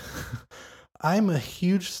biased. Like, I'm a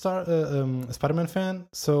huge Spider-Man fan,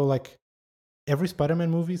 so like every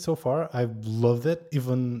Spider-Man movie so far, I've loved it,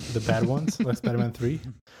 even the bad ones, like Spider-Man 3.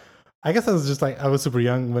 I guess I was just like I was super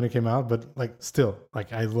young when it came out, but like still,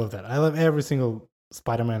 like I love that. I love every single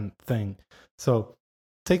Spider-Man thing. So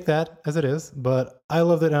take that as it is, but I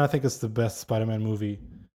loved it, and I think it's the best Spider-Man movie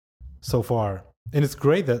so far. And it's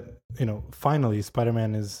great that finally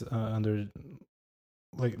Spider-Man is under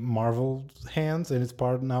like Marvel's hands, and it's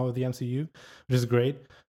part now of the MCU, which is great.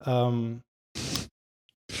 I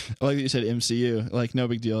like that you said MCU. Like, no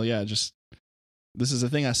big deal. Yeah, just this is a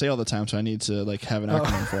thing I say all the time, so I need to like have an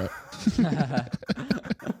acronym for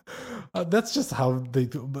it. That's just how they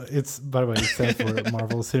do. But it's, by the way, it stands for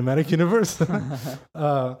Marvel Cinematic Universe.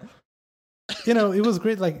 It was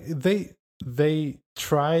great. Like they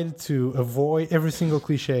tried to avoid every single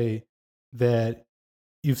cliche that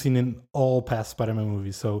you've seen in all past Spider-Man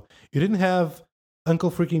movies. So you didn't have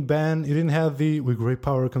Uncle freaking Ben. You didn't have the with great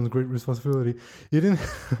power comes great responsibility. You didn't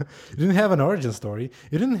you didn't have an origin story.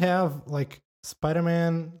 You didn't have like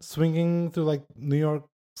Spider-Man swinging through like New York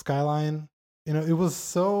skyline. It was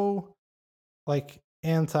so like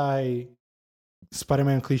anti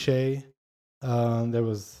Spider-Man cliche.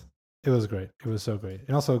 It was great. It was so great.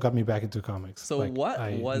 And also got me back into comics. So Like, what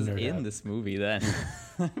I was nerd in out. this movie then?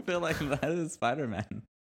 I feel like that is Spider-Man.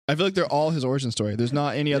 I feel like they're all his origin story. There's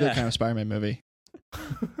not any other Yeah. kind of Spider-Man movie.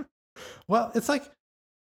 Well, it's like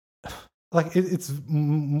it's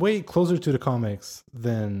way closer to the comics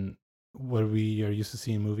than what we are used to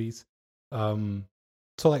seeing in movies.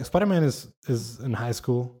 So like Spider-Man is in high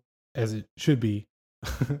school, as it should be.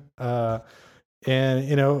 And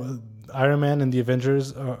Iron Man and the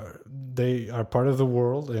Avengers they are part of the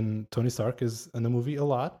world, and Tony Stark is in the movie a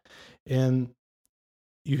lot. And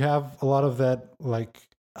you have a lot of that like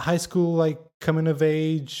high school like coming of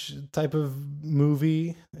age type of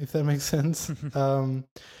movie, if that makes sense. And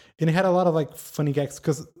it had a lot of like funny gags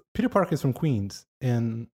because Peter Parker is from Queens,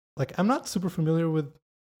 and like I'm not super familiar with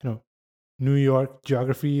New York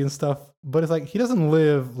geography and stuff, but it's like he doesn't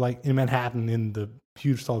live like in Manhattan in the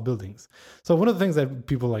huge tall buildings. So one of the things that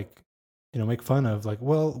people like make fun of, like,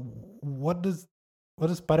 well, what does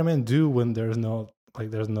Spider-Man do when there's no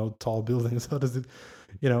tall buildings? How does it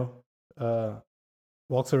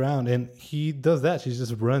walks around? And he does that. She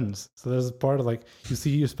just runs. So there's a part of like you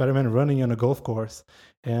see Spider-Man running on a golf course,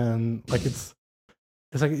 and like it's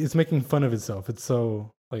like it's making fun of itself. It's so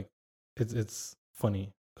like it's funny.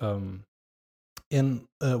 And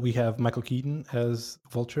we have Michael Keaton as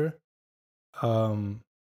Vulture.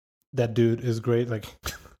 That dude is great. Like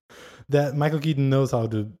that Michael Keaton knows how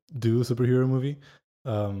to do a superhero movie.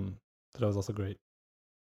 So that was also great.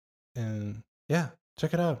 And yeah,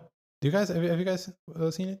 check it out. Do you guys have you guys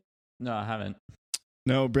seen it? No, I haven't.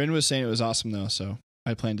 No, Brandon was saying it was awesome though, so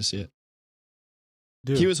I plan to see it.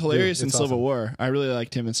 Dude, He was hilarious dude, in it's Civil awesome. War. I really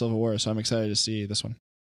liked him in Civil War, so I'm excited to see this one.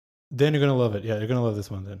 Then you're gonna love it. Yeah, you're gonna love this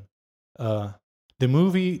one. Then, the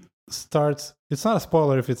movie starts. It's not a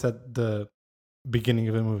spoiler if it's at the beginning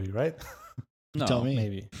of a movie, right? No. Tell me.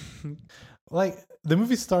 Maybe. Like the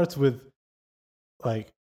movie starts with like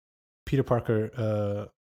Peter Parker,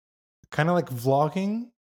 kind of like vlogging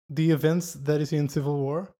the events that you see in Civil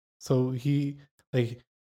War. So he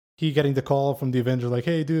he getting the call from the Avenger, like,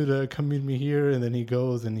 "Hey, dude, come meet me here," and then he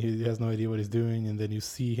goes and he has no idea what he's doing, and then you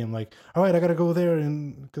see him like, "All right, I gotta go there,"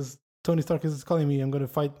 and because Tony Stark is calling me, I'm gonna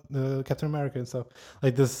fight Captain America and stuff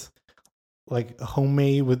like this, like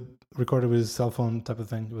homemade recorded with his cell phone type of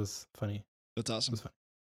thing. It was funny. That's awesome. It was funny.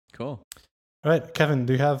 Cool. All right, Kevin,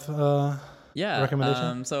 do you have Yeah.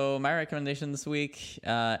 recommendation? So my recommendation this week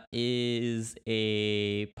is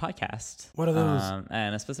a podcast. What are those?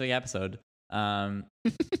 And a specific episode.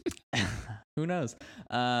 Who knows?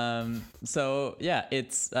 So yeah,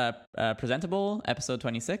 it's Presentable, episode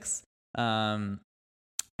 26. And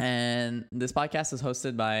this podcast is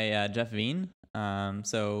hosted by Jeff Veen.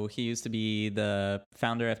 So he used to be the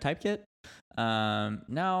founder of Typekit.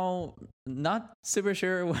 Now not super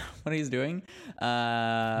sure what he's doing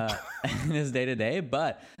in his day to day,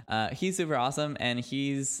 but he's super awesome, and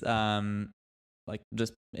he's like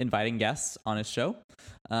just inviting guests on his show.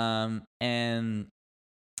 And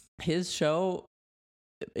his show,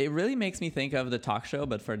 it really makes me think of the talk show,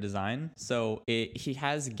 but for design. So he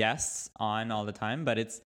has guests on all the time, but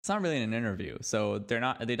it's not really an interview. So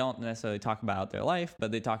they don't necessarily talk about their life,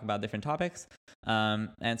 but they talk about different topics.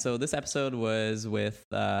 And so this episode was with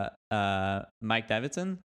Mike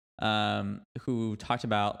Davidson, who talked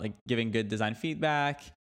about like giving good design feedback,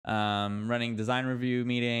 running design review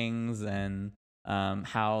meetings, and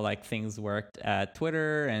how like things worked at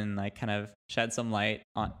Twitter, and like kind of shed some light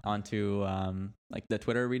onto like the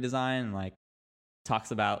Twitter redesign, and like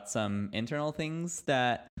talks about some internal things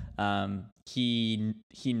that he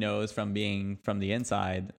knows from being from the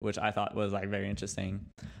inside, which I thought was like very interesting.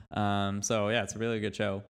 So yeah, it's a really good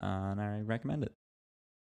show, and I recommend it.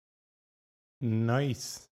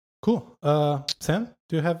 Nice. Cool. Sam,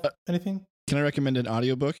 do you have anything? Can I recommend an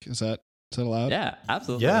audiobook? Is that allowed? Yeah,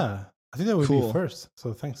 absolutely. Yeah, I think that would Cool. be first.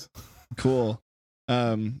 So thanks. Cool.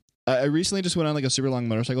 I recently just went on like a super long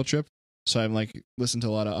motorcycle trip, so I'm like listened to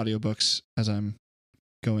a lot of audiobooks as I'm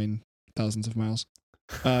going thousands of miles.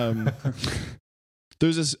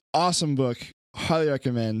 There's this awesome book, highly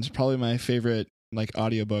recommend, probably my favorite like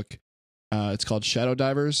audiobook. It's called Shadow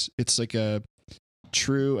Divers. It's like a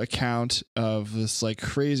true account of this like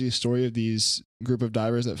crazy story of these group of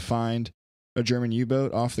divers that find a German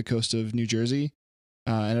U-boat off the coast of New Jersey.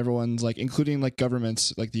 And everyone's like, including like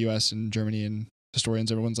governments like the US and Germany and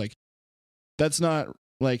historians, everyone's like, that's not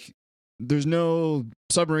like, there's no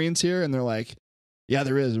submarines here. And they're like, yeah,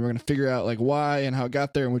 there is. And we're going to figure out like why and how it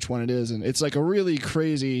got there and which one it is. And it's like a really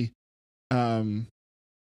crazy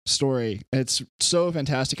story. It's so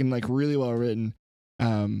fantastic and like really well written.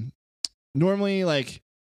 Normally like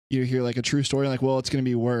you hear like a true story, like, well, it's going to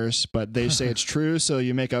be worse, but they say it's true. So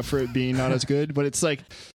you make up for it being not as good, but it's like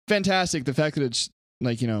fantastic. The fact that it's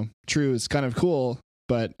like, you know, true is kind of cool,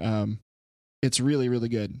 but it's really, really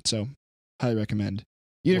good. So highly recommend.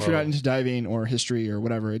 Even if you're not into diving or history or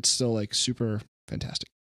whatever, it's still like super fantastic.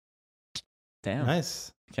 Damn.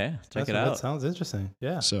 Nice. Okay, check it out. That sounds interesting.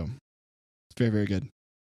 Yeah. So it's very, very good.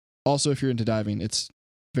 Also, if you're into diving, it's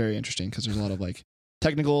very interesting because there's a lot of like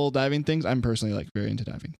technical diving things. I'm personally like very into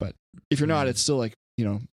diving, but if you're not, it's still like, you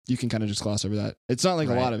know, you can kind of just gloss over that. It's not like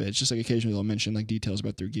a lot of it. It's just like occasionally they'll mention like details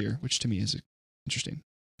about their gear, which to me is interesting.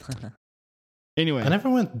 Anyway, I never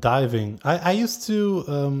went diving. I used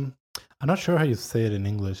to. I'm not sure how you say it in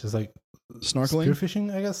English. It's like snorkeling,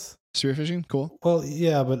 spearfishing, I guess. Spearfishing, cool. Well,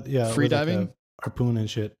 yeah, but yeah, free diving, like harpoon and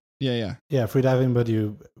shit. Yeah, free diving, but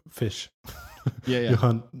you fish. You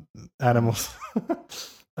hunt animals.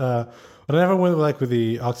 But I never went like with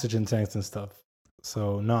the oxygen tanks and stuff.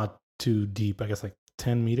 So not too deep. I guess like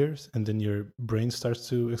 10 meters, and then your brain starts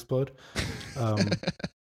to explode.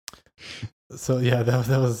 So yeah,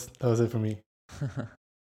 that was it for me.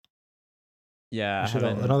 Yeah,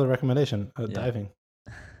 another recommendation: diving.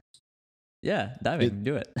 Yeah, diving.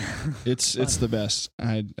 Do it. It's the best.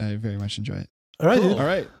 I very much enjoy it. All right, Cool. dude. All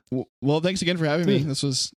right. Well, thanks again for having me. This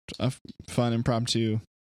was a fun impromptu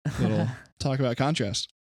little talk about contrast.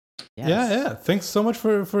 Yes. Yeah. Thanks so much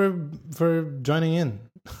for joining in.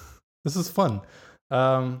 This is fun.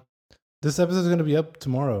 This episode is going to be up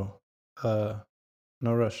tomorrow. No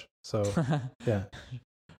rush. So yeah.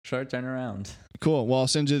 Short turnaround. Cool. Well, I'll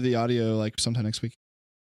send you the audio like sometime next week.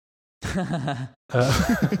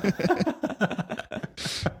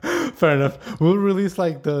 Fair enough. We'll release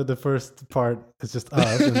like the first part. It's just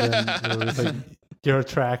us, and then we'll release like your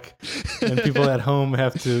track, and people at home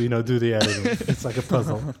have to do the editing. It's like a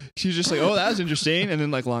puzzle. She's just like, oh, that was interesting, and then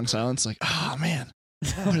like long silence, like, oh man,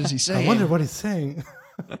 what does he say? I wonder what he's saying.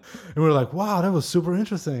 And we're like, wow, that was super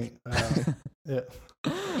interesting. Yeah.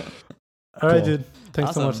 All right, dude.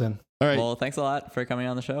 Thanks so much, then. All right. Well, thanks a lot for coming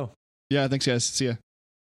on the show. Yeah, thanks, guys. See ya.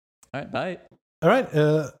 All right, bye. All right.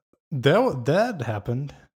 That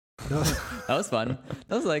happened. That was fun.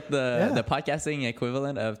 That was like Yeah. the podcasting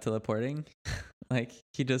equivalent of teleporting. Like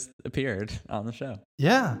he just appeared on the show.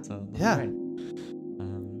 Yeah. So that was Yeah. great.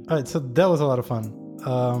 All right, so that was a lot of fun.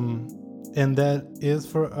 And that is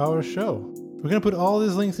for our show. We're going to put all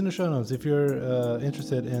these links in the show notes if you're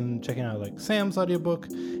interested in checking out like Sam's audiobook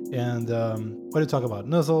and what did we talk about?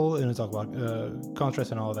 Nuzzle, and we talk about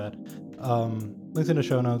contrast and all of that. Links in the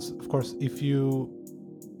show notes. Of course, if you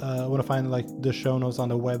want to find like the show notes on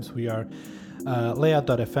the webs, we are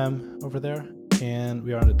layout.fm over there. And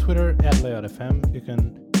we are on the Twitter at layoutfm. You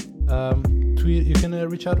can tweet. You can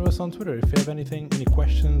reach out to us on Twitter if you have anything, any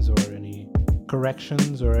questions or any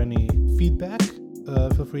corrections or any feedback.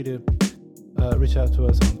 Feel free to reach out to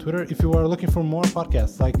us on Twitter. If you are looking for more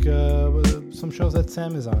podcasts, like some shows that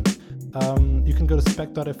Sam is on, you can go to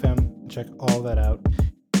spec.fm and check all that out.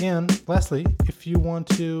 And lastly, if you want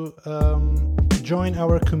to join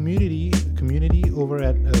our community over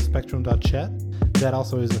at spectrum.chat, that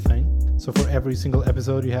also is a thing. So for every single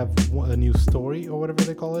episode, you have a new story or whatever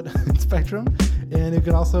they call it in Spectrum, and you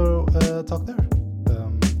can also talk there.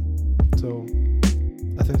 So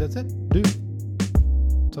I think that's it. Dude,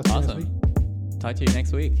 talk to you next week. Talk to you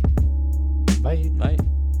next week. Bye. Bye.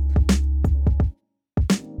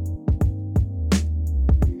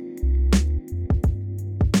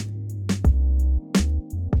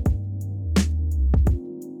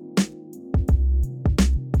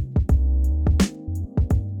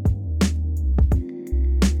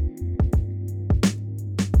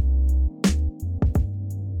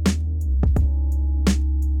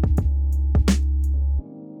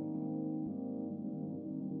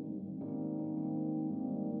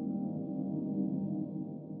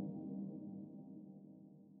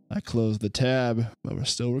 I closed the tab, but we're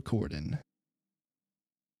still recording.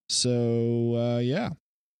 So, yeah.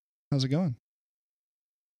 How's it going?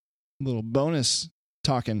 A little bonus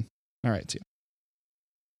talking. All right, see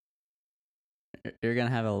ya. You're going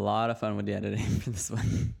to have a lot of fun with the editing for this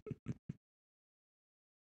one.